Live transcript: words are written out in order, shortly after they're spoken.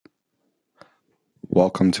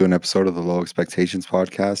Welcome to an episode of the Low Expectations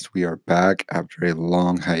podcast. We are back after a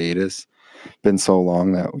long hiatus. Been so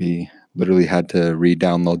long that we literally had to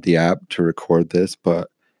re-download the app to record this, but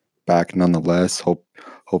back nonetheless. Hope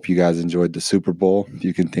you guys enjoyed the Super Bowl. If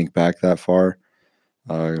you can think back that far,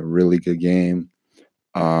 really good game.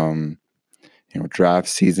 Draft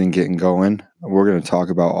season getting going. We're going to talk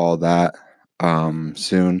about all that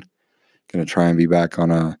soon. Going to try and be back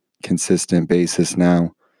on a consistent basis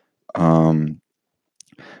now.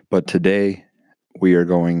 But today we are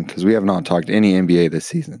going, because we have not talked any NBA this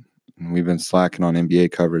season. And we've been slacking on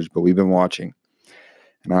NBA coverage, but we've been watching.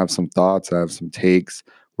 And I have some thoughts, I have some takes.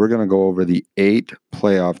 We're going to go over the 8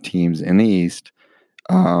 playoff teams in the East.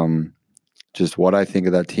 Just what I think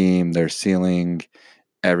of that team, their ceiling,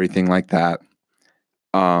 everything like that.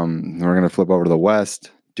 We're going to flip over to the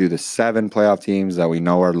West, do the 7 playoff teams that we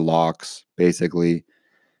know are locks, basically.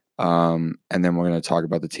 And then we're going to talk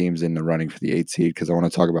about the teams in the running for the 8th seed because I want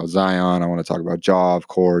to talk about Zion. I want to talk about Ja, of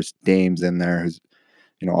course. Dame's in there. Who's,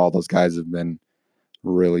 all those guys have been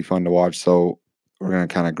really fun to watch. So we're going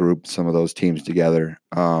to kind of group some of those teams together.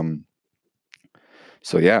 So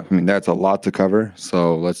yeah, I mean that's a lot to cover.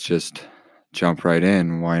 So let's just jump right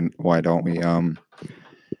in. Why don't we?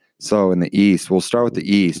 So in the East, we'll start with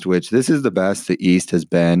the East, which this is the best the East has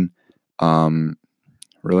been,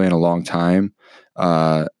 really in a long time.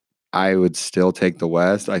 I would still take the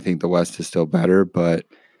West. I think the West is still better, but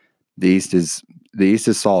the East is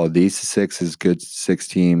solid. The East is 6 is good 6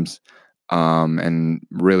 teams. And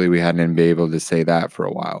really we hadn't been able to say that for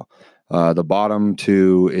a while. The bottom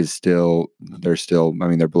 2 is they're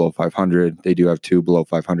below 500. They do have 2 below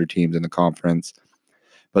 500 teams in the conference.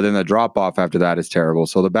 But then the drop off after that is terrible.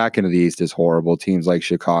 So the back end of the East is horrible. Teams like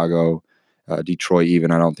Chicago, Detroit,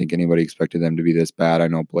 even I don't think anybody expected them to be this bad. I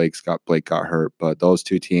know Blake got hurt, but those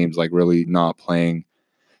 2 teams like really not playing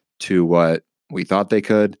to what we thought they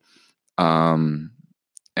could, and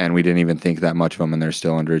we didn't even think that much of them, and they're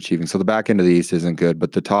still underachieving. So the back end of the East isn't good,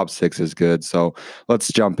 but the top 6 is good. So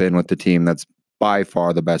let's jump in with the team that's by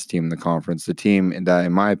far the best team in the conference. The team that,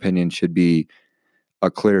 in my opinion, should be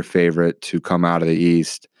a clear favorite to come out of the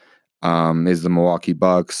East is the Milwaukee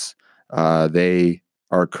Bucks. They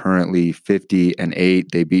are currently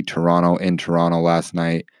 50-8. They beat Toronto in Toronto last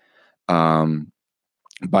night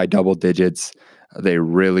by double digits. They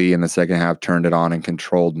really, in the second half, turned it on and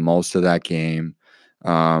controlled most of that game.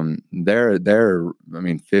 They're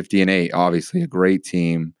 50-8, obviously a great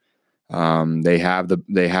team. They have the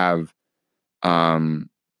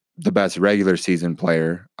best regular season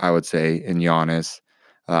player, I would say, in Giannis.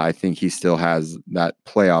 I think he still has that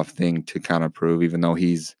playoff thing to kind of prove, even though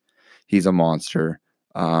he's a monster.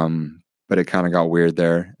 But it kind of got weird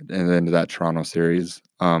there and then to that Toronto series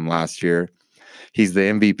last year. He's the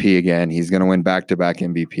MVP again. He's going to win back-to-back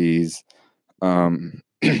MVPs.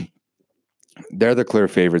 They're the clear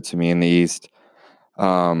favorite to me in the East.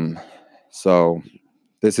 So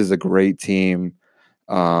this is a great team,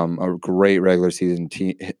 a great regular season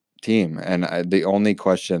team. And the only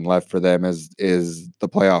question left for them is the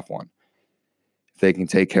playoff one. If they can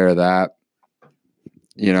take care of that,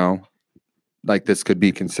 like this could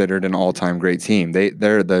be considered an all-time great team.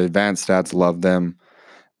 They're the advanced stats love them.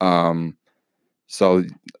 So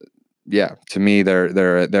yeah, to me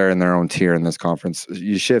they're in their own tier in this conference.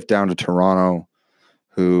 You shift down to Toronto,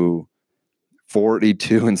 who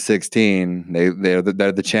 42-16. They're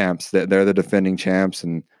the champs. They're the defending champs,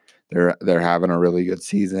 and they're having a really good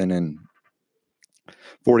season. And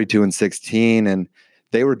 42-16, and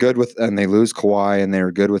they were good with, and they lose Kawhi, and they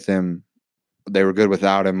were good with him. They were good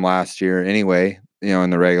without him last year anyway,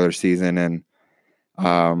 in the regular season. And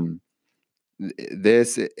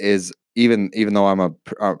this is even though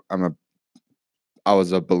I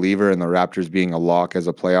was a believer in the Raptors being a lock as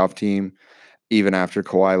a playoff team, even after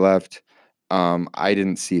Kawhi left. I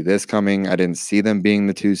didn't see this coming. I didn't see them being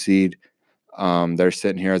the 2 seed. They're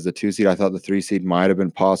sitting here as the 2 seed. I thought the 3 seed might have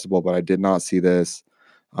been possible, but I did not see this.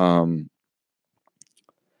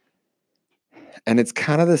 And it's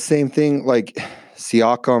kind of the same thing. Like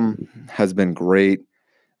Siakam has been great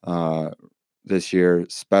this year,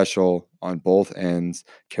 special on both ends,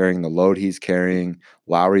 carrying the load he's carrying.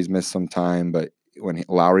 Lowry's missed some time, but when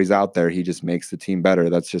Lowry's out there, he just makes the team better.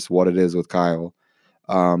 That's just what it is with Kyle.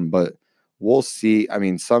 But we'll see. I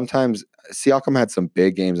mean, sometimes Siakam had some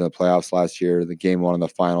big games in the playoffs last year. The game 1 of the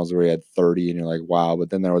finals where he had 30, and you're like, wow. But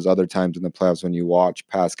then there was other times in the playoffs when you watch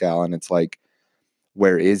Pascal, and it's like,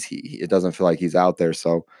 where is he? It doesn't feel like he's out there.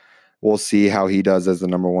 So we'll see how he does as the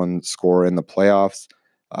number 1 scorer in the playoffs.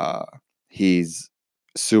 He's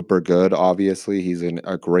super good. Obviously, he's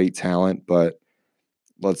a great talent, but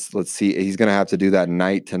let's see. He's going to have to do that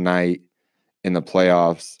night to night in the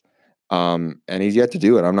playoffs. And he's yet to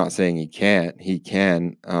do it. I'm not saying he can't. He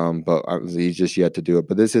can, but he's just yet to do it.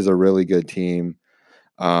 But this is a really good team.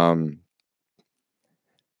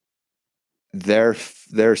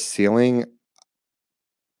 Their ceiling,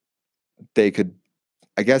 they could.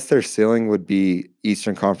 I guess their ceiling would be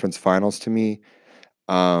Eastern Conference Finals to me.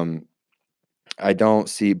 I don't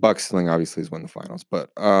see Bucks ceiling obviously is win the finals, but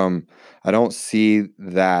I don't see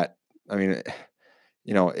that. I mean,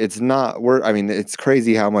 it's not. It's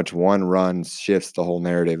crazy how much one run shifts the whole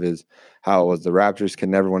narrative. Is how it was the Raptors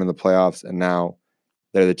can never win in the playoffs, and now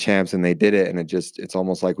they're the champs and they did it. And it's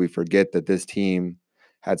almost like we forget that this team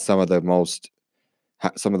had some of the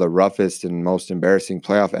roughest and most embarrassing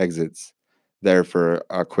playoff exits there for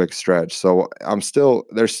a quick stretch. So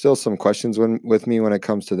there's still some questions with me when it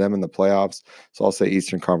comes to them in the playoffs. So I'll say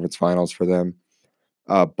Eastern Conference Finals for them.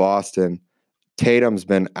 Boston, Tatum's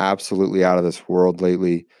been absolutely out of this world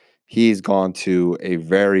lately. He's gone to a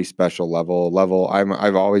very special level.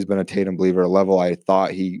 I've always been a Tatum believer, a level I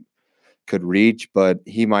thought he could reach, but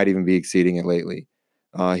he might even be exceeding it lately.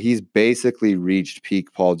 He's basically reached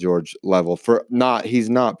peak Paul George level. He's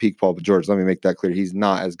not peak Paul George. Let me make that clear. He's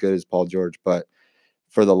not as good as Paul George, but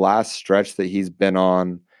for the last stretch that he's been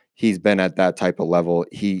on, he's been at that type of level.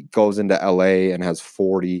 He goes into LA and has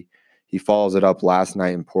 40. He follows it up last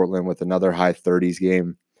night in Portland with another high 30s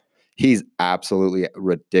game. He's absolutely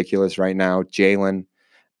ridiculous right now. Jalen,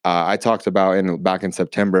 I talked about back in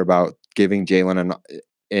September about giving Jalen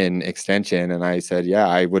an extension, and I said, yeah,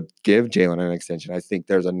 I would give Jalen an extension. I think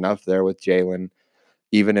there's enough there with Jalen,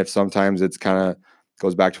 even if sometimes it's kind of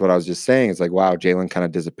goes back to what I was just saying. It's like, wow, Jalen kind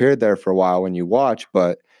of disappeared there for a while when you watch,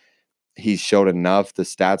 but he's showed enough. The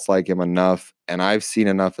stats like him enough, and I've seen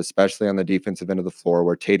enough, especially on the defensive end of the floor,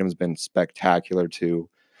 where Tatum's been spectacular too.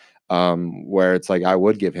 Where it's like I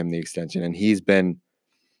would give him the extension, and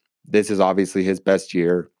this is obviously his best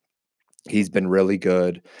year. He's been really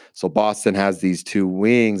good. So Boston has these two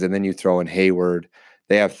wings, and then you throw in Hayward.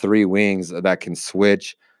 They have three wings that can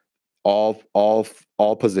switch all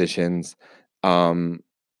positions.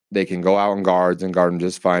 They can go out and guard them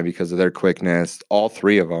just fine because of their quickness. All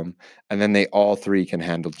three of them, and then they all three can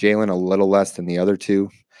handle Jalen a little less than the other two.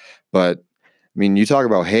 But I mean, you talk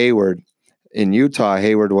about Hayward in Utah.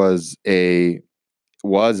 Hayward was the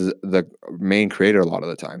main creator a lot of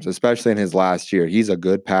the times, especially in his last year. He's a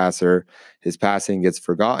good passer. His passing gets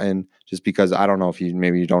forgotten just because I don't know if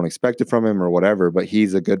maybe you don't expect it from him or whatever, but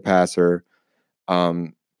he's a good passer.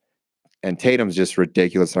 And Tatum's just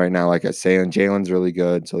ridiculous right now, like I say, and Jalen's really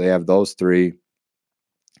good. So they have those three.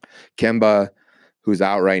 Kemba, who's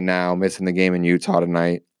out right now, missing the game in Utah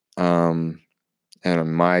tonight. And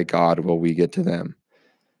my God, will we get to them,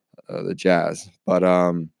 the Jazz. But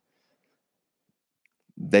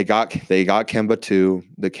they got Kemba too.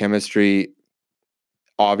 The chemistry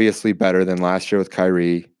obviously better than last year with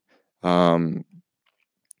Kyrie. But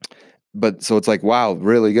so it's like, wow,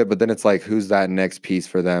 really good. But then it's like, who's that next piece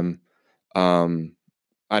for them?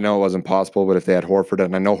 I know it wasn't possible, but if they had Horford,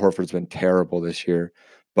 and I know Horford's been terrible this year,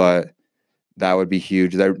 but that would be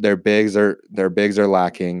huge. Their bigs are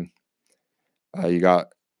lacking. You got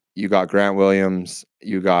Grant Williams,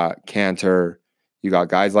 you got Cantor, you got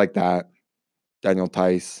guys like that, Daniel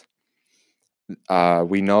Tice.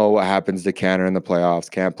 We know what happens to Cantor in the playoffs.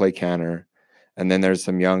 Can't play Cantor, and then there's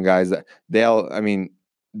some young guys that they'll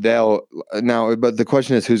now. But the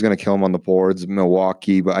question is, who's going to kill them on the boards?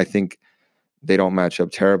 Milwaukee, but I think they don't match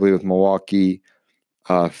up terribly with Milwaukee.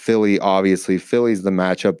 Philly, obviously, Philly's the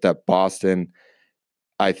matchup that Boston,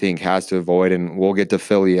 I think, has to avoid, and we'll get to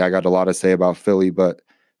Philly. I got a lot to say about Philly, but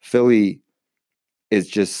Philly is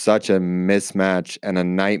just such a mismatch and a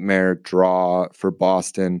nightmare draw for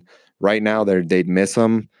Boston. Right now, they'd miss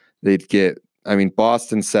them.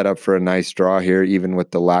 Boston set up for a nice draw here, even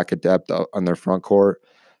with the lack of depth on their front court,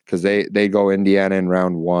 because they go Indiana in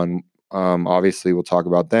round one. Obviously, we'll talk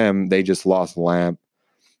about them. They just lost Lamp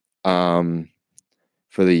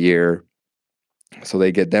for the year, so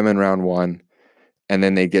they get them in round one, and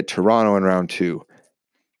then they get Toronto in round two.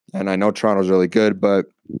 And I know Toronto's really good, but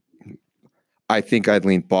I think I'd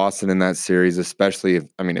lean Boston in that series, especially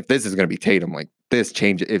if this is going to be Tatum, like this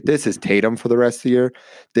changes. If this is Tatum for the rest of the year,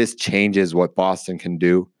 this changes what Boston can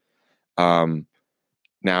do.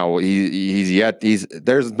 Now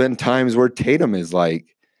there's been times where Tatum is like,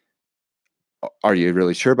 are you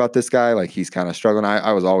really sure about this guy? Like he's kind of struggling.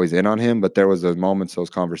 I was always in on him, but there was those moments, those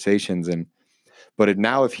conversations,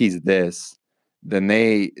 now if he's this, then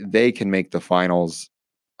they can make the finals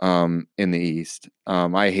in the East.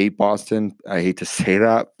 I hate Boston. I hate to say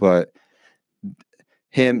that, but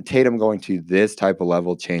Tatum going to this type of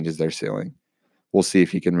level changes their ceiling. We'll see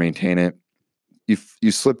if he can maintain it.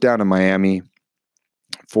 you slip down to Miami,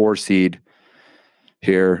 4 seed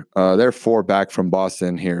here. They're 4 back from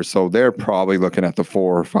Boston here, so they're probably looking at the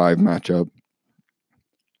 4 or 5 matchup.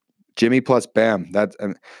 Jimmy plus Bam. That's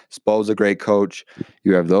Spo's a great coach.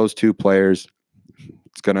 You have those 2 players.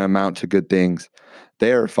 It's going to amount to good things.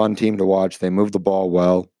 They are a fun team to watch. They move the ball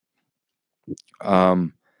well.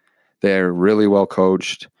 They're really well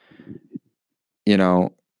coached. You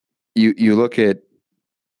know, you look at,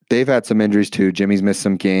 they've had some injuries too. Jimmy's missed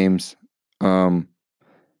some games.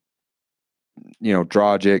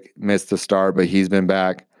 Dragic missed the start, but he's been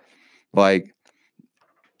back. Like,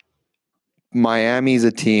 Miami's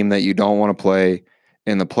a team that you don't want to play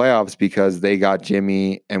in the playoffs because they got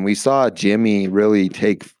Jimmy, and we saw Jimmy really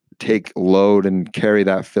take load and carry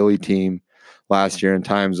that Philly team last year in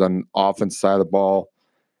times on offense side of the ball.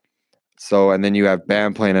 So, and then you have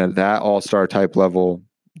Bam playing at that all-star type level.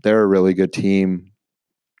 They're a really good team.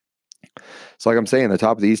 So, like I'm saying, the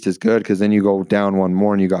top of the East is good because then you go down one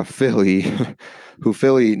more and you got Philly, who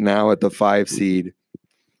Philly now at the 5 seed.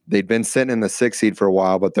 They'd been sitting in the 6 seed for a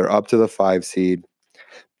while, but they're up to the 5 seed.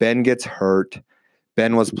 Ben gets hurt.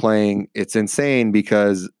 Ben was playing. It's insane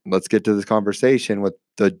because let's get to this conversation with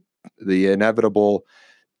the inevitable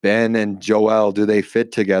Ben and Joel, do they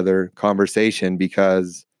fit together conversation,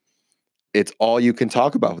 because it's all you can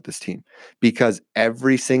talk about with this team, because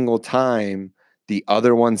every single time the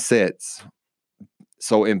other one sits,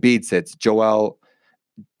 so Embiid sits, Joel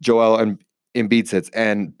and Embiid sits,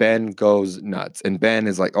 and Ben goes nuts. And Ben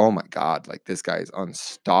is like, oh my God, like this guy is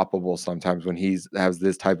unstoppable sometimes when he has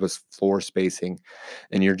this type of floor spacing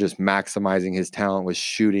and you're just maximizing his talent with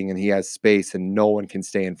shooting, and he has space and no one can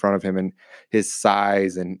stay in front of him, and his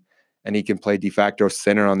size, and he can play de facto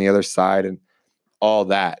center on the other side and all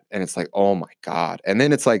that. And it's like, oh my God. And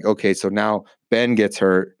then it's like, okay, so now Ben gets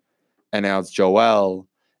hurt and now it's Joel,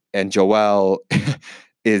 and Joel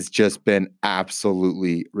is just been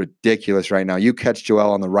absolutely ridiculous right now. You catch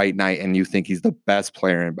Joel on the right night and you think he's the best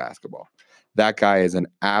player in basketball. That guy is an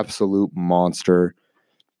absolute monster.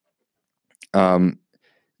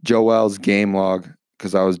 Joel's game log,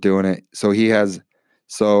 because I was doing it.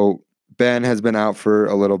 So Ben has been out for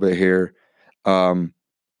a little bit here.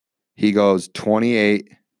 He goes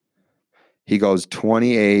 28. He goes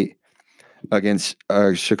 28 against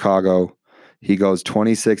Chicago. He goes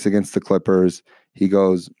 26 against the Clippers. He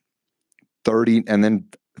goes 30, and then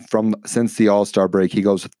since the All-Star break, he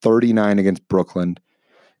goes 39 against Brooklyn,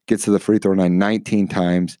 gets to the free throw line 19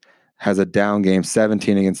 times, has a down game,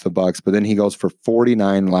 17 against the Bucks, but then he goes for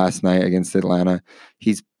 49 last night against Atlanta.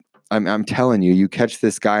 I'm telling you, you catch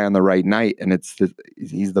this guy on the right night, and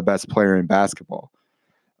he's the best player in basketball.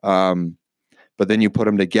 But then you put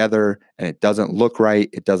them together and it doesn't look right.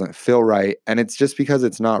 It doesn't feel right. And it's just because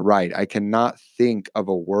it's not right. I cannot think of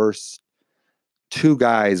a worse 2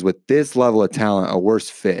 guys with this level of talent, a worse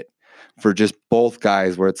fit for just both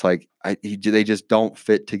guys, where it's like they just don't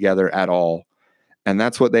fit together at all. And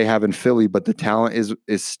that's what they have in Philly. But the talent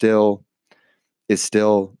is still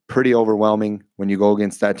pretty overwhelming when you go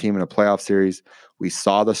against that team in a playoff series. We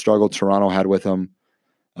saw the struggle Toronto had with them.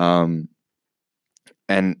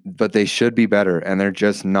 But they should be better, and they're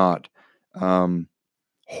just not.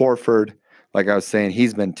 Horford, like I was saying,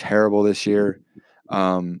 he's been terrible this year.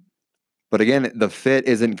 But again, the fit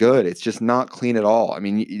isn't good. It's just not clean at all. I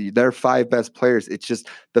mean, they're 5 best players. It's just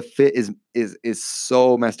the fit is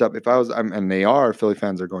so messed up. And they are, Philly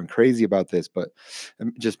fans are going crazy about this, but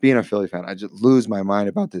just being a Philly fan, I just lose my mind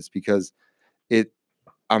about this because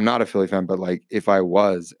I'm not a Philly fan, but like if I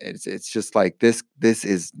was, it's just like this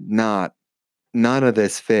is not. None of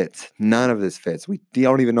this fits. None of this fits. We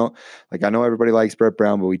don't even know. Like, I know everybody likes Brett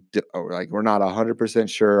Brown, but we're not 100%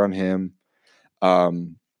 sure on him.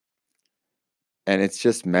 And it's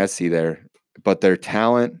just messy there. But their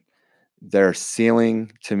talent, their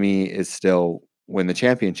ceiling to me is still win the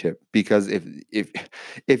championship. Because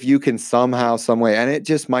if you can somehow, some way, and it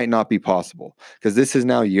just might not be possible, because this is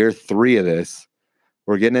now year 3 of this.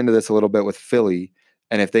 We're getting into this a little bit with Philly.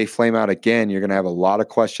 And if they flame out again, you're going to have a lot of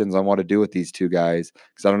questions on what to do with these 2 guys,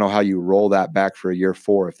 because I don't know how you roll that back for a year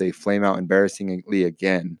 4 if they flame out embarrassingly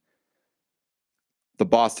again. The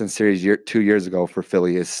Boston series 2 years ago for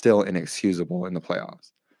Philly is still inexcusable in the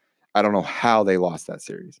playoffs. I don't know how they lost that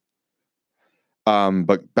series.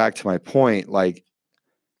 But back to my point, like,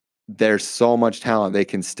 there's so much talent, they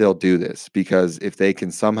can still do this, because if they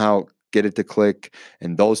can somehow get it to click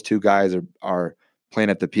and those 2 guys are playing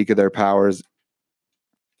at the peak of their powers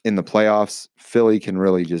in the playoffs, Philly can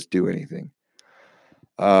really just do anything.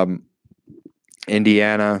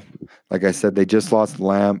 Indiana, like I said, they just lost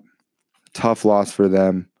Lamp. Tough loss for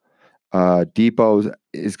them. Depot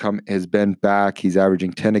has been back. He's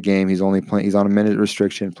averaging 10 a game. He's on a minute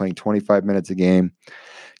restriction, playing 25 minutes a game.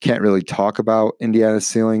 Can't really talk about Indiana's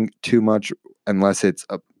ceiling too much unless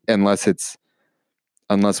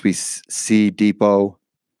we see Depot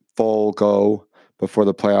full go before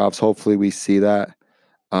the playoffs. Hopefully we see that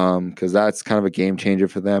because that's kind of a game changer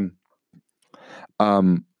for them.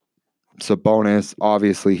 Sabonis,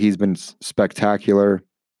 obviously, he's been spectacular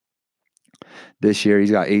this year.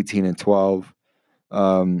 He's got 18 and 12.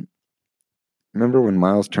 Remember when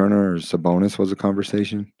Miles Turner or Sabonis was a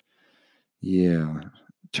conversation? Yeah.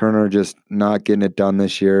 Turner just not getting it done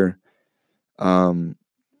this year. That's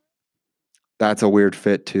a weird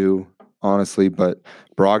fit too, honestly, but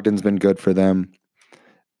Brogdon's been good for them.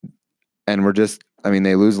 And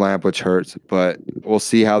they lose Lamp, which hurts, but we'll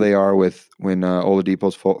see how they are when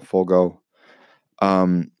Oladipo's full go.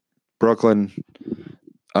 Brooklyn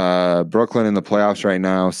in the playoffs right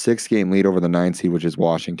now, 6-game lead over the 9 seed, which is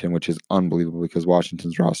Washington, which is unbelievable because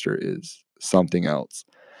Washington's roster is something else.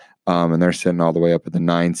 And they're sitting all the way up at the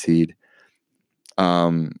 9 seed.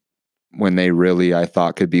 When they really, I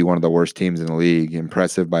thought, could be one of the worst teams in the league.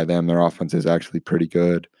 Impressive by them. Their offense is actually pretty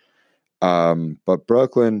good. But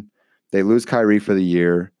Brooklyn, they lose Kyrie for the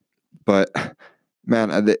year. But, man,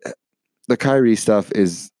 the Kyrie stuff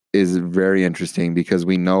is very interesting because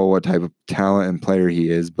we know what type of talent and player he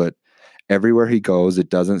is. But everywhere he goes, it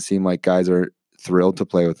doesn't seem like guys are thrilled to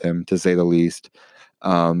play with him, to say the least.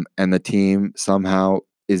 And the team somehow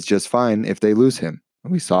is just fine if they lose him.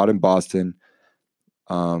 We saw it in Boston.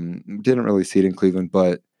 Didn't really see it in Cleveland,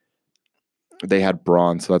 but they had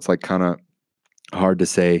Braun, so that's like kind of hard to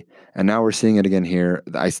say. And now we're seeing it again here.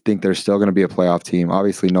 I think they're still going to be a playoff team.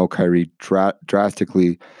 Obviously, no Kyrie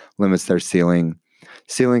drastically limits their ceiling.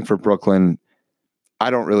 Ceiling for Brooklyn, I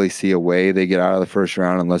don't really see a way they get out of the first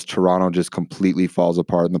round unless Toronto just completely falls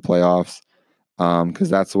apart in the playoffs, because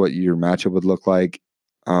that's what your matchup would look like.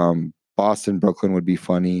 Boston, Brooklyn would be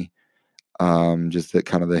funny. Just the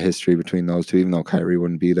kind of the history between those two, even though Kyrie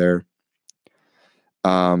wouldn't be there.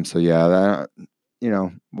 So yeah, that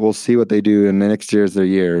we'll see what they do, and next year's their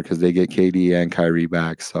year because they get KD and Kyrie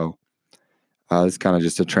back. So it's kind of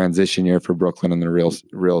just a transition year for Brooklyn, and the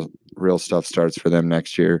real stuff starts for them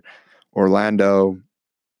next year. Orlando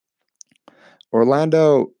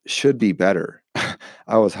should be better.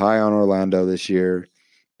 I was high on Orlando this year.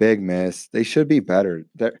 Big miss. They should be better.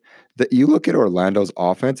 You look at Orlando's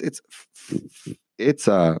offense, it's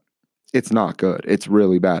not good. It's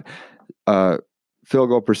really bad. Field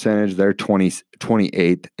goal percentage, they're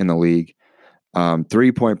 28th in the league.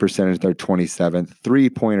 3-point percentage, they're 27th.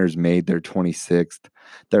 3-pointers made, they're 26th.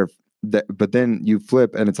 But then you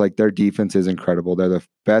flip, and it's like their defense is incredible. They're the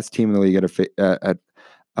best team in the league at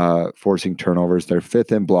forcing turnovers. They're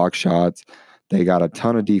 5th in block shots. They got a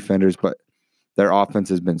ton of defenders, but their offense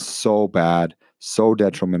has been so bad, so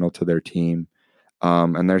detrimental to their team.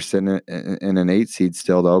 And they're sitting in an 8 seed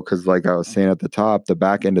still, though, because like I was saying at the top, the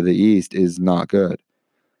back end of the East is not good.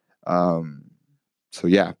 So,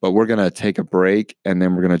 yeah, but we're going to take a break, and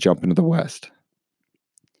then we're going to jump into the West.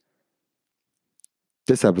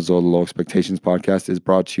 This episode of the Low Expectations Podcast is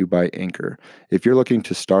brought to you by Anchor. If you're looking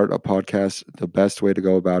to start a podcast, the best way to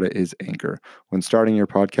go about it is Anchor. When starting your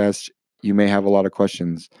podcast, you may have a lot of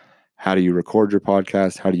questions. How do you record your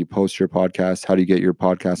podcast? How do you post your podcast? How do you get your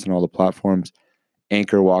podcast on all the platforms?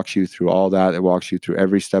 Anchor walks you through all that. It walks you through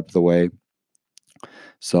every step of the way.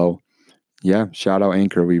 So, yeah, shout out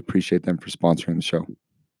Anchor. We appreciate them for sponsoring the show.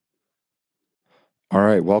 All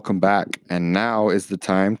right, welcome back. And now is the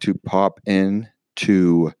time to pop in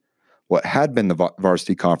to what had been the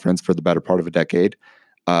varsity conference for the better part of a decade,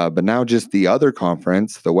 but now just the other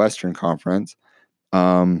conference, the Western Conference,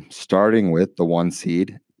 starting with the 1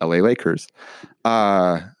 seed, LA Lakers.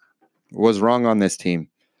 Was wrong on this team.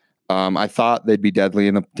 I thought they'd be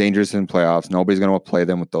dangerous in playoffs. Nobody's going to play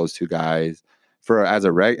them with those two guys. As far as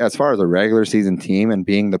a regular season team and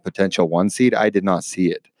being the potential 1 seed, I did not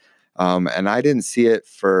see it. And I didn't see it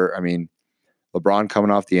LeBron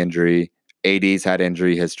coming off the injury. AD's had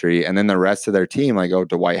injury history. And then the rest of their team, like, oh,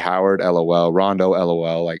 Dwight Howard, LOL. Rondo,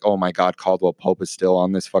 LOL. Like, oh my God, Caldwell Pope is still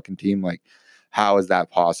on this fucking team. Like, how is that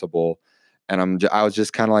possible? And I was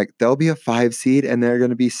just kind of like, they'll be a 5 seed and they're going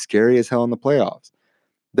to be scary as hell in the playoffs.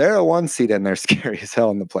 They're a 1 seed and they're scary as hell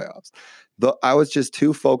in the playoffs. I was just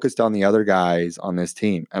too focused on the other guys on this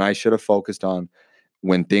team. And I should have focused on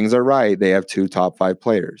when things are right, they have 2 top 5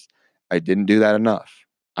 players. I didn't do that enough.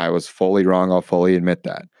 I was fully wrong. I'll fully admit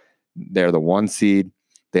that. They're the 1 seed.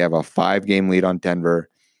 They have a 5-game lead on Denver.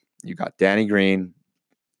 You got Danny Green,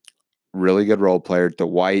 really good role player.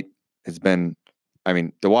 Dwight has been I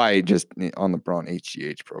mean, Dwight just on the Braun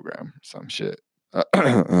HGH program, some shit.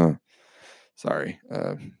 Sorry,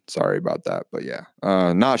 sorry about that, but yeah,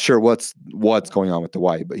 not sure what's going on with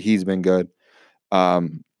Dwight, but he's been good.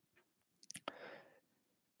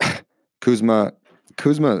 Kuzma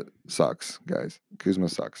sucks, guys. Kuzma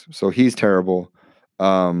sucks. So he's terrible.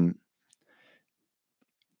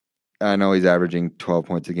 I know he's averaging 12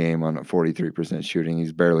 points a game on a 43% shooting.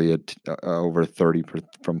 He's barely over 30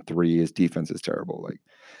 from three. His defense is terrible. Like,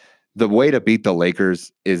 the way to beat the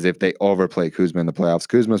Lakers is if they overplay Kuzma in the playoffs.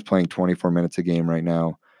 Kuzma's playing 24 minutes a game right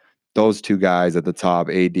now. Those two guys at the top,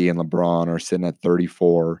 AD and LeBron, are sitting at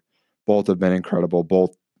 34. Both have been incredible.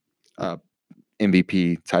 Both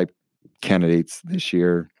MVP type candidates this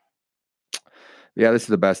year. Yeah, this is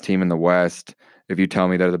the best team in the West. If you tell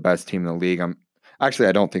me they're the best team in the league,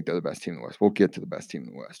 I don't think they're the best team in the West. We'll get to the best team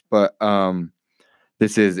in the West. But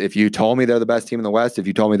this is, if you told me they're the best team in the West, if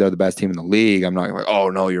you told me they're the best team in the league, I'm not like, oh,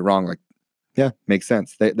 no, you're wrong. Like, yeah, makes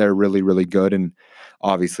sense. They're really, really good. And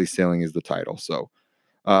obviously ceiling is the title. So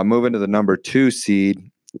moving to the number 2 seed,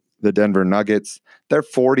 the Denver Nuggets, they're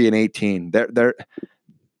 40-18.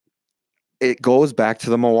 It goes back to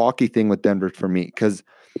the Milwaukee thing with Denver for me, because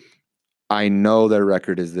I know their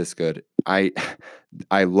record is this good. I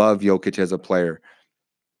love Jokic as a player.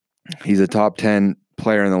 He's a top 10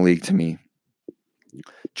 player in the league to me.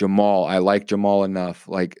 Jamal, I like Jamal enough.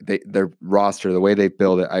 Like, their roster, the way they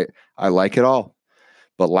build it, I like it all.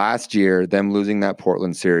 But last year, them losing that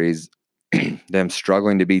Portland series, them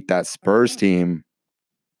struggling to beat that Spurs team,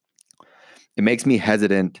 it makes me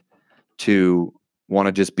hesitant to want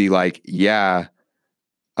to just be like, yeah,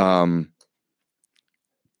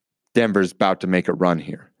 Denver's about to make a run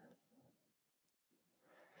here.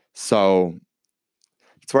 So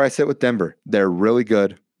that's where I sit with Denver. They're really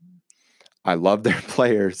good. I love their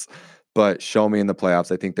players, but show me in the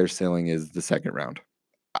playoffs. I think their ceiling is the second round.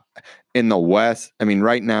 In the West, I mean,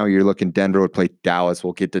 right now you're looking, Denver would play Dallas.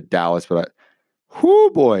 We'll get to Dallas, but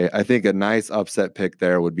I think a nice upset pick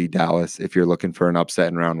there would be Dallas if you're looking for an upset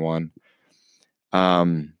in round 1.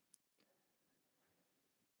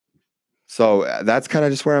 So that's kind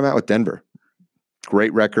of just where I'm at with Denver.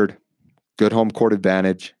 Great record, good home court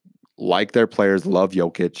advantage, like their players, love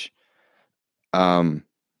Jokic.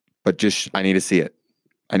 But just, I need to see it.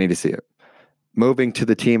 Moving to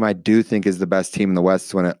the team I do think is the best team in the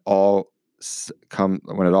West just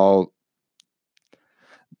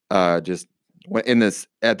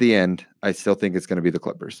at the end, I still think it's going to be the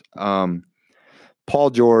Clippers. Paul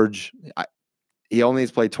George, he only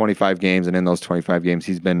has played 25 games, and in those 25 games,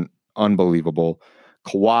 he's been unbelievable.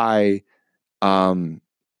 Kawhi, Kawhi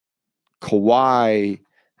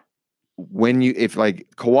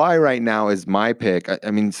right now is my pick.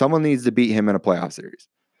 I mean, someone needs to beat him in a playoff series.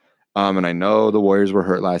 And I know the Warriors were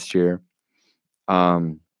hurt last year.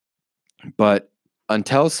 But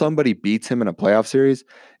until somebody beats him in a playoff series,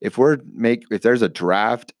 if there's a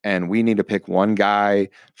draft and we need to pick one guy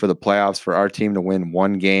for the playoffs for our team to win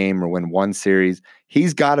one game or win one series,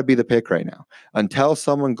 he's got to be the pick right now. Until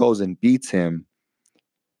someone goes and beats him,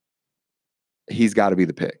 he's got to be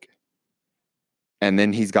the pick. And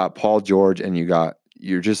then he's got Paul George, and you're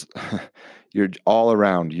all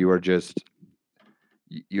around. You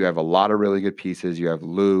have a lot of really good pieces. You have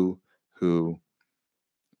Lou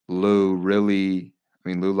really,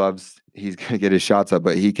 he's going to get his shots up,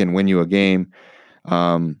 but he can win you a game.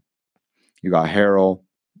 You got Harrell,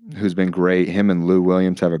 who's been great. Him and Lou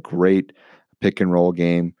Williams have a great pick and roll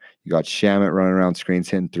game. You got Shamet running around screens,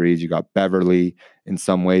 hitting threes. You got Beverly, in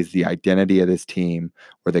some ways, the identity of this team,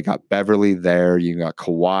 where they got Beverly there. You got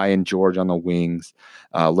Kawhi and George on the wings,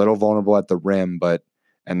 a little vulnerable at the rim,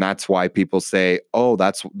 and that's why people say, oh,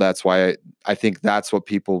 that's why I think that's what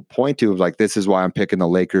people point to. Like, this is why I'm picking the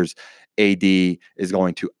Lakers. AD is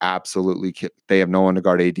going to absolutely they have no one to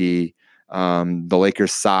guard AD. The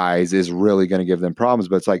Lakers' size is really going to give them problems.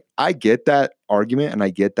 But it's like, I get that argument and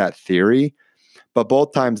I get that theory, but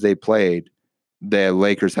both times they played, the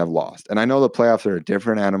Lakers have lost. And I know the playoffs are a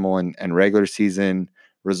different animal, and regular season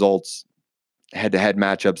results, head-to-head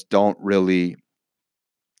matchups don't really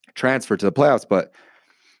transfer to the playoffs, but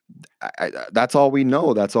that's all we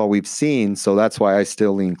know. That's all we've seen. So that's why I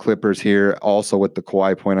still lean Clippers here. Also, with the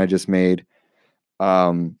Kawhi point I just made,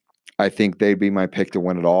 I think they'd be my pick to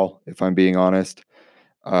win it all, if I'm being honest.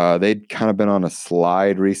 They'd kind of been on a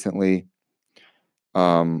slide recently,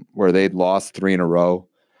 where they'd lost 3 in a row,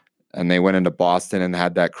 and they went into Boston and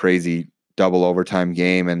had that crazy double overtime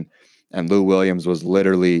game, and Lou Williams was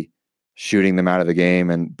literally shooting them out of the game.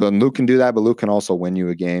 And Lou can do that, but Lou can also win you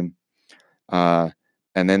a game.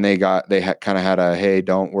 And then kind of had a, hey,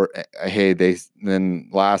 don't worry. Hey, then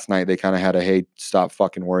last night they kind of had a, hey, stop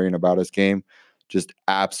fucking worrying about us game. Just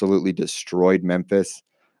absolutely destroyed Memphis,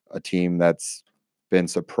 a team that's been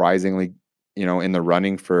surprisingly, in the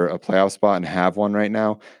running for a playoff spot and have one right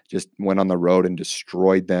now. Just went on the road and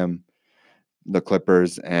destroyed them, the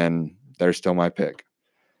Clippers, and they're still my pick.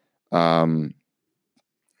 My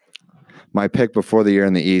pick before the year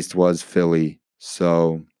in the East was Philly.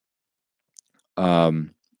 So,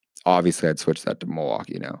 obviously I'd switch that to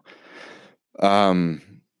Milwaukee now.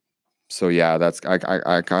 So yeah,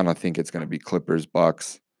 I kind of think it's going to be Clippers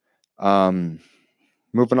Bucks. Moving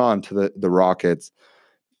on to the Rockets.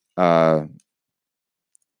 The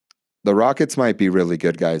Rockets might be really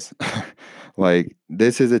good, guys. Like,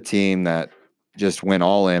 this is a team that just went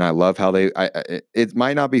all in. I love how it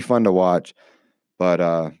might not be fun to watch,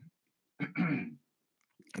 but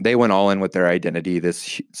they went all in with their identity,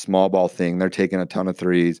 this small ball thing. They're taking a ton of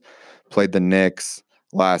threes. Played the Knicks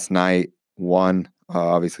last night, won.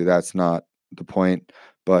 Obviously, that's not the point,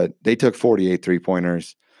 but they took 48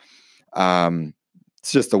 three-pointers.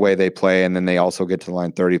 It's just the way they play, and then they also get to the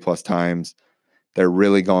line 30-plus times. They're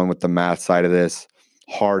really going with the math side of this.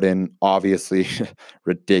 Harden, obviously,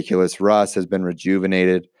 ridiculous. Russ has been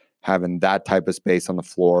rejuvenated, having that type of space on the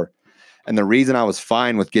floor. And the reason I was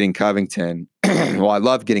fine with getting Covington, well, I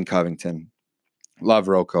love getting Covington, love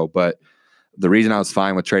Rocco, but the reason I was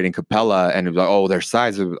fine with trading Capella and it was like, oh, their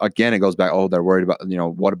size, again, it goes back, oh, they're worried about,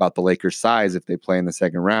 what about the Lakers' size if they play in the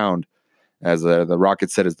second round? As the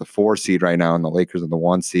Rockets said, is the 4 seed right now, and the Lakers are the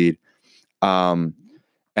 1 seed. And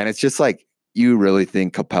it's just like, you really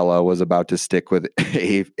think Capella was about to stick with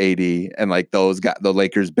AD and like those guys, the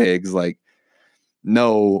Lakers bigs? Like,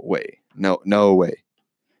 no way, no way.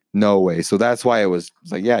 No way. So that's why it was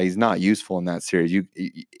like, yeah, he's not useful in that series. You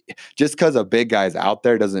just because a big guy's out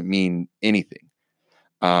there doesn't mean anything.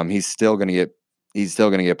 He's still gonna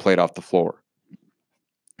get played off the floor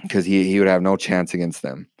because he would have no chance against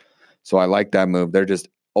them. So I like that move. They're just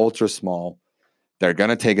ultra small. They're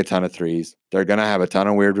gonna take a ton of threes. They're gonna have a ton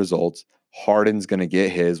of weird results. Harden's gonna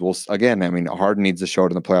get his. Well, again, I mean, Harden needs to show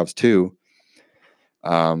it in the playoffs too.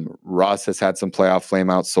 Russ has had some playoff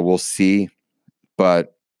flameouts, so we'll see.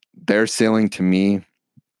 But their ceiling to me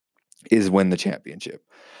is win the championship.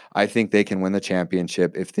 I think they can win the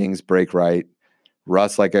championship if things break right.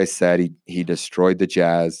 Russ, like I said, he destroyed the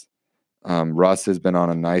Jazz. Russ has been on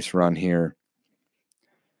a nice run here.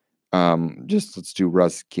 Just let's do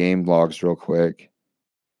Russ game logs real quick.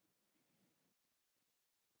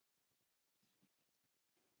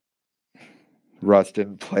 Russ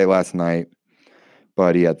didn't play last night,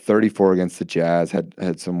 but he had 34 against the Jazz.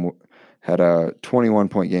 Had a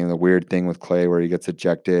 21-point game. The weird thing with Clay where he gets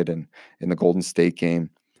ejected, and in the Golden State game,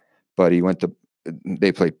 but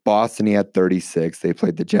they played Boston. He had 36. They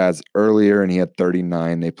played the Jazz earlier, and he had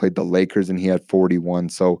 39. They played the Lakers, and he had 41.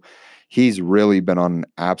 So he's really been on an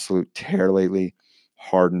absolute tear lately.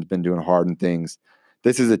 Harden's been doing Harden things.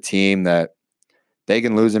 This is a team that they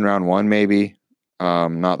can lose in round one, maybe.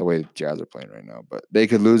 Not the way the Jazz are playing right now, but they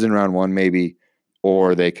could lose in round one, maybe,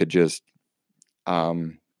 or they could just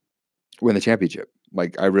win the championship.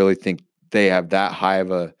 Like, I really think they have that high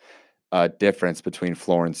of a difference between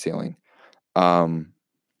floor and ceiling. But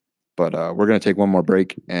we're going to take one more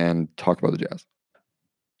break and talk about the Jazz.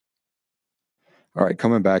 All right,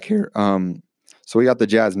 coming back here. So we got the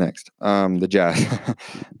Jazz next. The Jazz,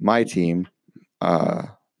 my team,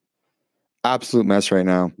 absolute mess right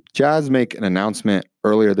now. Jazz make an announcement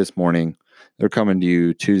earlier this morning. They're coming to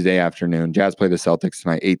you Tuesday afternoon. Jazz play the Celtics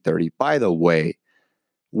tonight, 8:30. By the way,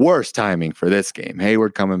 worst timing for this game.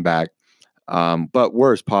 Hayward coming back, but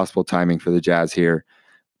worst possible timing for the Jazz here.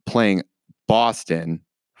 Playing Boston,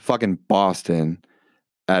 fucking Boston,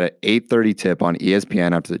 at an 8:30 tip on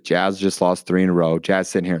ESPN after the Jazz just lost 3 in a row. Jazz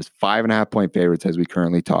sitting here as 5.5-point favorites as we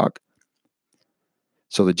currently talk.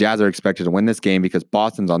 So the Jazz are expected to win this game because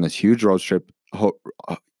Boston's on this huge road trip,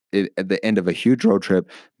 at the end of a huge road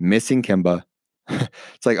trip, missing Kemba.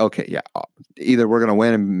 It's like, okay, yeah, either we're going to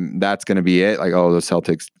win and that's going to be it. Like, oh, the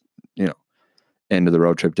Celtics, end of the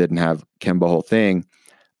road trip didn't have Kemba whole thing,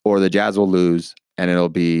 or the Jazz will lose and it'll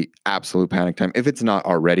be absolute panic time if it's not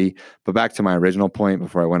already. But back to my original point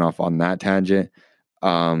before I went off on that tangent,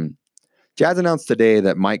 Jazz announced today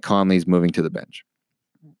that Mike Conley's moving to the bench.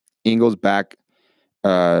 Ingles back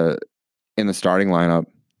in the starting lineup.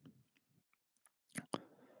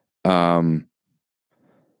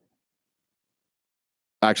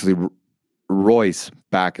 Actually, Royce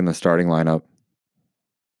back in the starting lineup.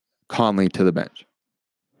 Conley to the bench.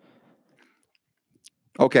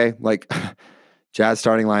 Okay, like Jazz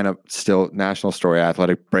starting lineup, still national story.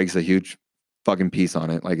 Athletic breaks a huge fucking piece on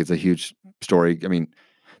it. Like, it's a huge story. I mean,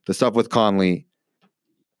 the stuff with Conley,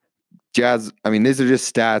 Jazz, I mean, these are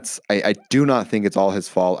just stats. I do not think it's all his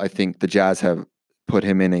fault. I think the Jazz have put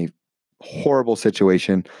him in a horrible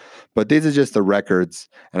situation, but these are just the records.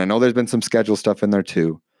 And I know there's been some schedule stuff in there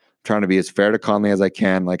too. I'm trying to be as fair to Conley as I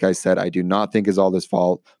can. Like I said, I do not think it's all his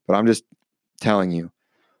fault, but I'm just telling you,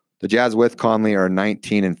 the Jazz with Conley are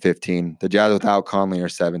 19-15. The Jazz without Conley are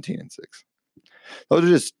 17-6. Those are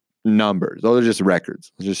just numbers. Those are just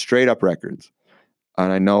records. Those are just straight up records.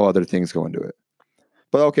 And I know other things go into it.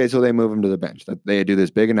 But okay, so they move him to the bench. They do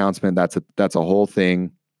this big announcement. That's a whole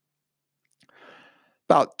thing.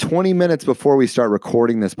 About 20 minutes before we start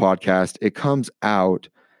recording this podcast, it comes out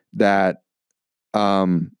that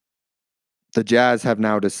the Jazz have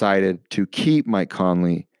now decided to keep Mike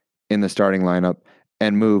Conley in the starting lineup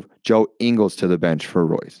and move Joe Ingles to the bench for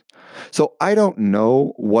Royce. So I don't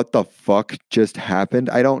know what the fuck just happened.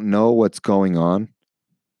 I don't know what's going on.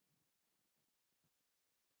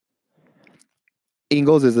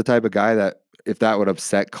 Ingles is the type of guy that if that would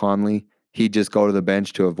upset Conley, he'd just go to the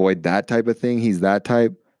bench to avoid that type of thing. He's that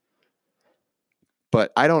type.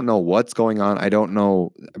 But I don't know what's going on. I don't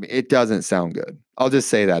know. I mean, it doesn't sound good. I'll just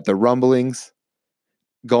say that. The rumblings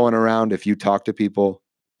going around, if you talk to people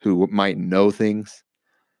who might know things,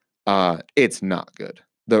 it's not good.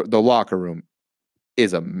 The locker room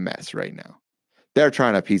is a mess right now. They're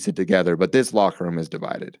trying to piece it together, but this locker room is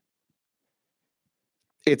divided.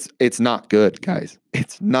 It's not good, guys.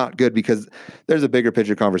 It's not good because there's a bigger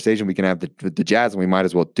picture conversation we can have with the Jazz, and we might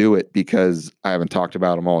as well do it because I haven't talked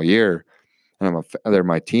about them all year, and they're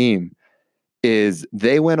my team. Is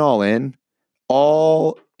they went all in.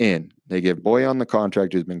 They give Bojan the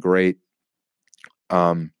contract, who's been great.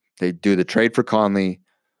 They do the trade for Conley,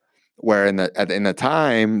 where in the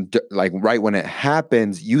time, like right when it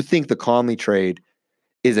happens, you think the Conley trade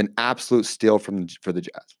is an absolute steal for the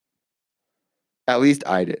Jazz. At least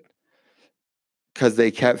I did, because they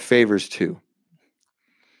kept Favors too.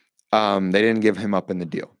 They didn't give him up in the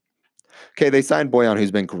deal. Okay, they signed Bojan,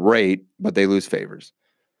 who's been great, but they lose Favors.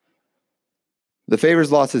 The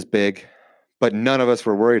Favors loss is big, but none of us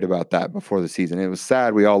were worried about that before the season. It was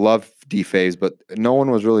sad. We all love D-Faves, but no one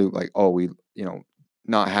was really like, oh,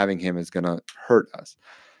 not having him is going to hurt us.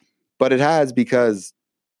 But it has, because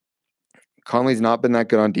Conley's not been that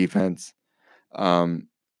good on defense.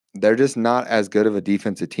 They're just not as good of a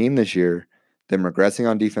defensive team this year. Them regressing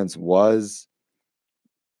on defense was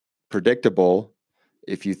predictable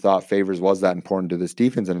if you thought Favors was that important to this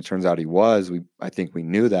defense, and it turns out he was. I think we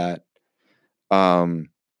knew that.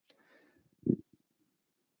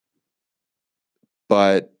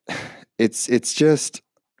 But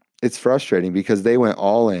it's frustrating because they went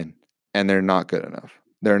all in and they're not good enough.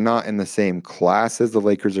 They're not in the same class as the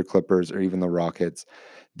Lakers or Clippers or even the Rockets.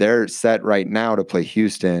 They're set right now to play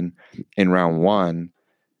Houston in round 1.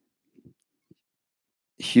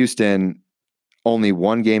 Houston only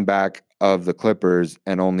 1 game back of the Clippers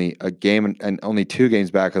and only a game and only 2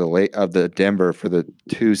 games back of the Denver for the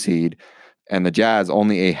 2 seed, and the Jazz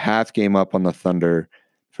only a half game up on the Thunder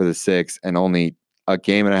for the 6 and only a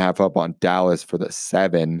game and a half up on Dallas for the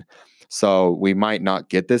 7. So we might not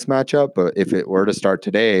get this matchup, but if it were to start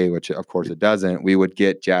today, which of course it doesn't, we would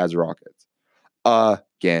get Jazz Rockets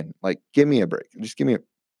again. Like, give me a break. Just give me a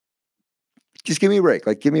break.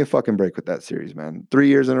 Like, give me a fucking break with that series, man. 3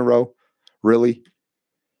 years in a row, really?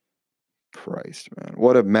 Christ, man,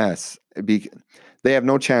 what a mess! They have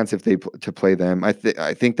no chance if to play them. I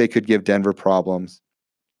think they could give Denver problems.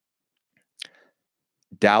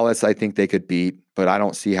 Dallas, I think they could beat, but I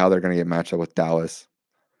don't see how they're going to get matched up with Dallas.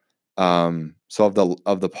 So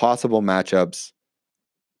of the possible matchups,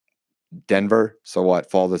 Denver. So what?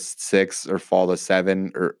 Fall to 6 or fall to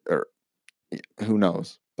 7 or who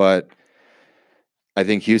knows? But I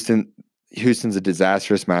think Houston's a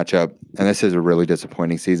disastrous matchup, and this is a really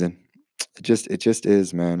disappointing season. It just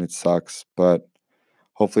is, man. It sucks, but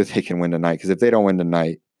hopefully they can win tonight. Because if they don't win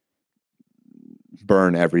tonight,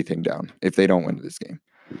 burn everything down. If they don't win this game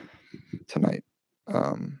tonight,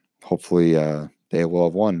 hopefully they will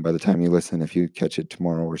have won by the time you listen. If you catch it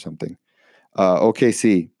tomorrow or something.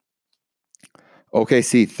 OKC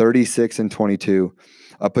 36-22.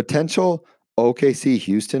 A potential OKC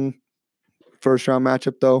Houston first round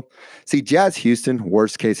matchup, though. See, Jazz Houston,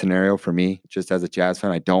 worst case scenario for me, just as a Jazz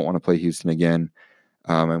fan. I don't want to play Houston again.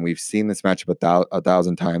 And we've seen this matchup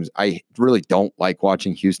 1,000 times. I really don't like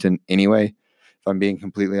watching Houston anyway, if I'm being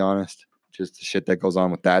completely honest. Just the shit that goes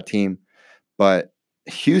on with that team. But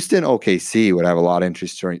Houston OKC would have a lot of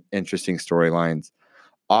interesting storylines.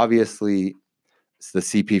 Obviously, it's the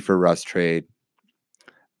CP for Russ trade.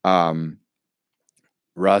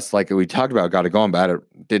 Russ, like we talked about, got it going, but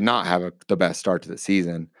did not have the best start to the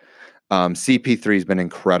season. CP3 has been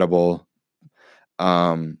incredible.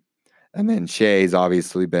 And then Shea's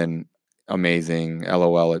obviously been amazing.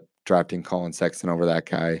 LOL at drafting Colin Sexton over that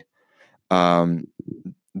guy.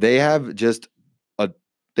 They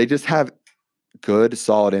just have good,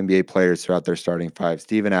 solid NBA players throughout their starting five.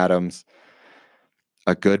 Steven Adams,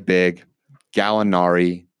 a good big.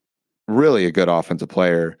 Gallinari, really a good offensive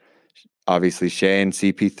player. Obviously, Shea and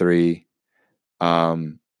CP3.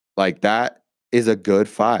 Like that is a good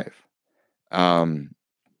five.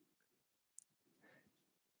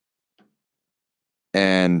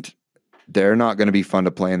 And they're not going to be fun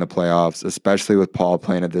to play in the playoffs, especially with Paul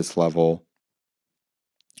playing at this level.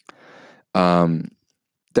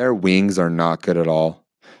 Their wings are not good at all.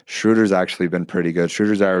 Schroeder's actually been pretty good.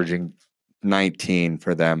 Schroeder's averaging 19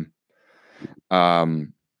 for them.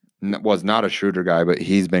 Was not a Schroeder guy, but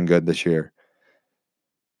he's been good this year.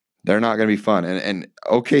 They're not going to be fun. And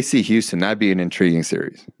OKC Houston, that'd be an intriguing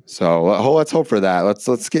series. So let's hope for that.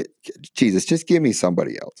 Let's get Jesus. Just give me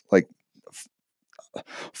somebody else. Like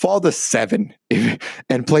fall to 7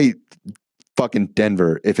 and play fucking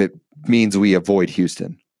Denver if it means we avoid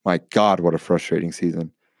Houston. My God, what a frustrating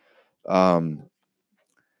season. For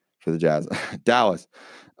the Jazz. Dallas.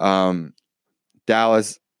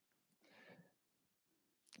 Dallas.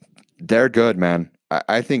 They're good, man.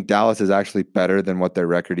 I think Dallas is actually better than what their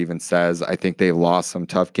record even says. I think they lost some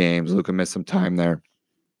tough games. Luka missed some time there.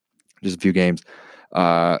 Just a few games.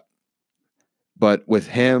 But with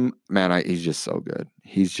him, man, he's just so good.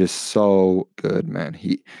 He's just so good, man.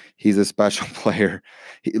 He's a special player.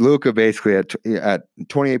 Luka basically at 28.8,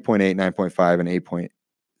 9.5, and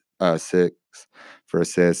 8.6 for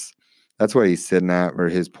assists. That's what he's sitting at for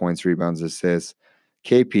his points, rebounds, assists.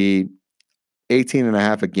 KP,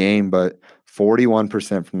 18.5 a game, but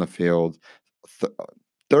 41% from the field.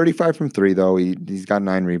 35 from 3, though. He's got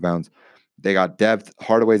 9 rebounds. They got depth.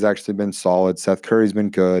 Hardaway's actually been solid. Seth Curry's been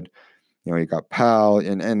good. You got Powell,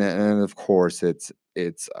 and of course it's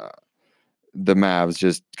the Mavs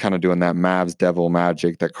just kind of doing that Mavs devil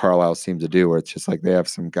magic that Carlisle seems to do, where it's just like they have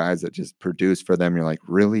some guys that just produce for them. You're like,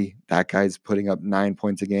 really? That guy's putting up 9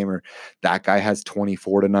 points a game, or that guy has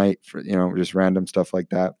 24 tonight for just random stuff like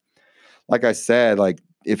that. Like I said, like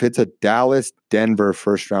if it's a Dallas-Denver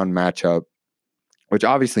first-round matchup, which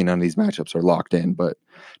obviously none of these matchups are locked in, but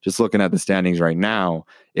just looking at the standings right now,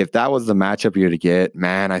 if that was the matchup you're to get,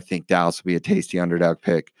 man, I think Dallas would be a tasty underdog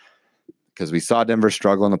pick because we saw Denver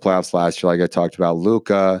struggle in the playoffs last year, like I talked about.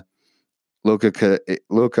 Luka,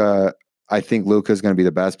 I think Luka is going to be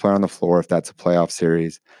the best player on the floor if that's a playoff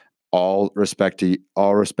series. All respect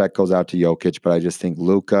goes out to Jokic, but I just think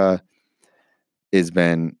Luka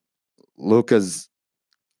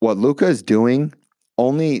what Luka is doing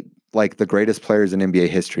only like the greatest players in NBA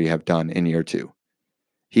history have done in year 2.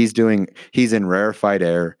 He's in rarefied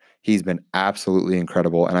air. He's been absolutely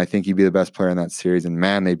incredible. And I think he'd be the best player in that series. And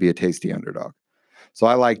man, they'd be a tasty underdog. So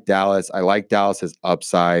I like Dallas. I like Dallas's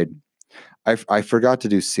upside. I forgot to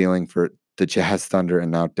do ceiling for the Jazz, Thunder,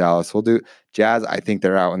 and now Dallas. We'll do Jazz. I think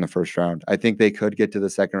they're out in the first round. I think they could get to the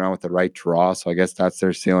second round with the right draw. So I guess that's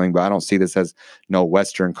their ceiling. But I don't see this as no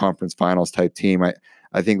Western Conference Finals type team.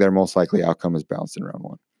 I think their most likely outcome is bounced in round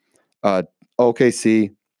 1.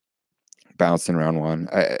 OKC bounced in round 1.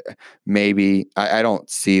 I don't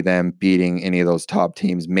see them beating any of those top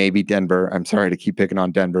teams. Maybe Denver. I'm sorry to keep picking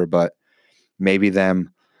on Denver, but maybe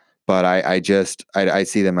them. But I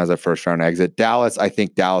see them as a first round exit. Dallas, I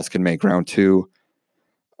think Dallas can make round 2.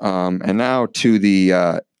 And now to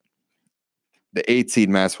the 8 seed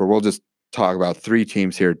mess, where we'll just talk about 3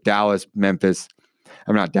 teams here: Memphis,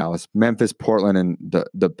 Portland, and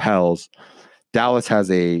the Pels. Dallas has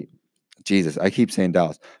I keep saying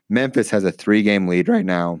Dallas. Memphis has a 3-game lead right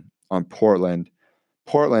now on Portland.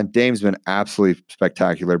 Dame's been absolutely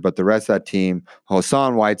spectacular, but the rest of that team,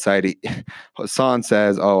 Hassan Whiteside, Hassan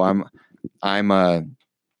says, "Oh, I'm a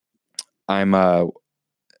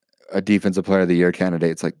defensive player of the year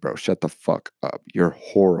candidate." It's like, bro, shut the fuck up. You're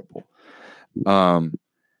horrible. But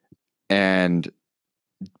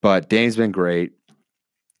Dame's been great.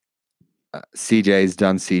 CJ's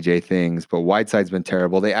done CJ things, but Whiteside's been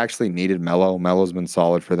terrible. They actually needed Melo. Melo's been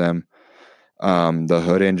solid for them. The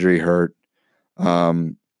Hood injury hurt.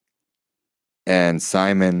 And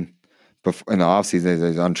Simon in the offseason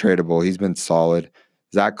is untradeable. He's been solid.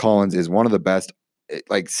 Zach Collins is one of the best.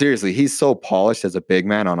 Like, seriously, he's so polished as a big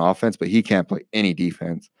man on offense, but he can't play any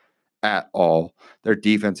defense at all. Their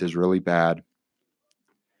defense is really bad.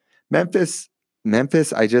 Memphis,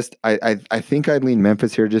 I think I'd lean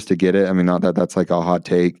Memphis here just to get it. I mean, not that that's like a hot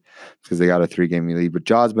take because they got a 3-game lead, but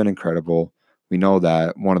Ja's been incredible. We know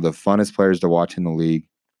that. One of the funnest players to watch in the league.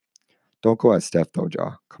 Don't go at Steph, though,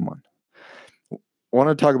 Ja. Come on. I want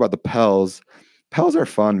to talk about the Pels. Pels are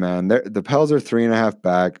fun, man. The Pels are 3.5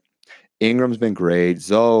 back. Ingram's been great.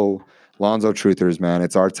 Zoe, Lonzo Truthers, man.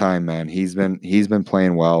 It's our time, man. He's been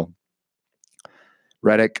playing well.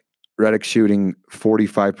 Redick shooting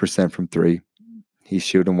 45% from three. He's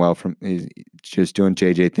shooting well from. He's just doing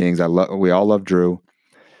JJ things. We all love Drew.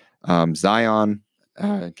 Zion.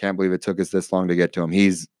 Can't believe it took us this long to get to him.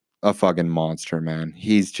 He's a fucking monster, man.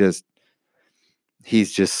 He's just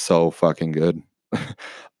so fucking good.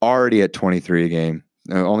 Already at 23 a game.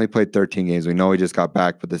 Only played 13 games. We know he just got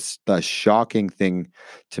back, but the shocking thing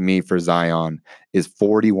to me for Zion is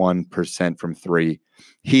 41% from three.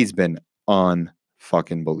 He's been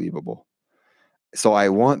unfucking believable. So I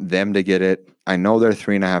want them to get it. I know they're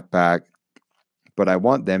 3.5 back, but I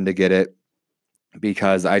want them to get it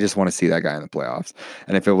because I just want to see that guy in the playoffs.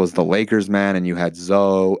 And if it was the Lakers, man, and you had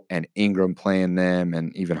Zoe and Ingram playing them,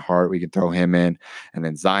 and even Hart, we could throw him in, and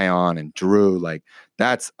then Zion and Drew, like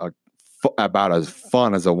that's about as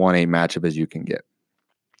fun as a 1-8 matchup as you can get.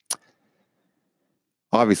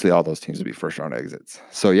 Obviously, all those teams would be first round exits.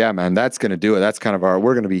 So yeah, man, that's going to do it. That's kind of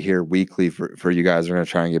we're going to be here weekly for you guys. We're going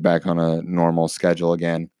to try and get back on a normal schedule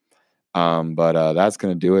again. But that's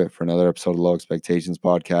going to do it for another episode of Low Expectations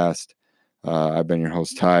Podcast. I've been your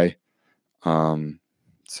host, Ty.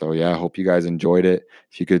 So yeah, I hope you guys enjoyed it.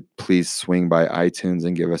 If you could please swing by iTunes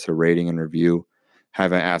and give us a rating and review.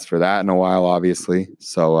 Haven't asked for that in a while, obviously.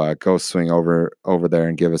 So go swing over there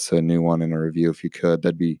and give us a new one and a review if you could.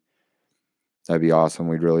 That'd be awesome.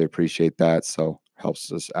 We'd really appreciate that. So helps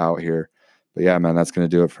us out here. But yeah, man, that's going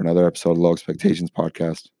to do it for another episode of Low Expectations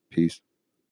Podcast. Peace.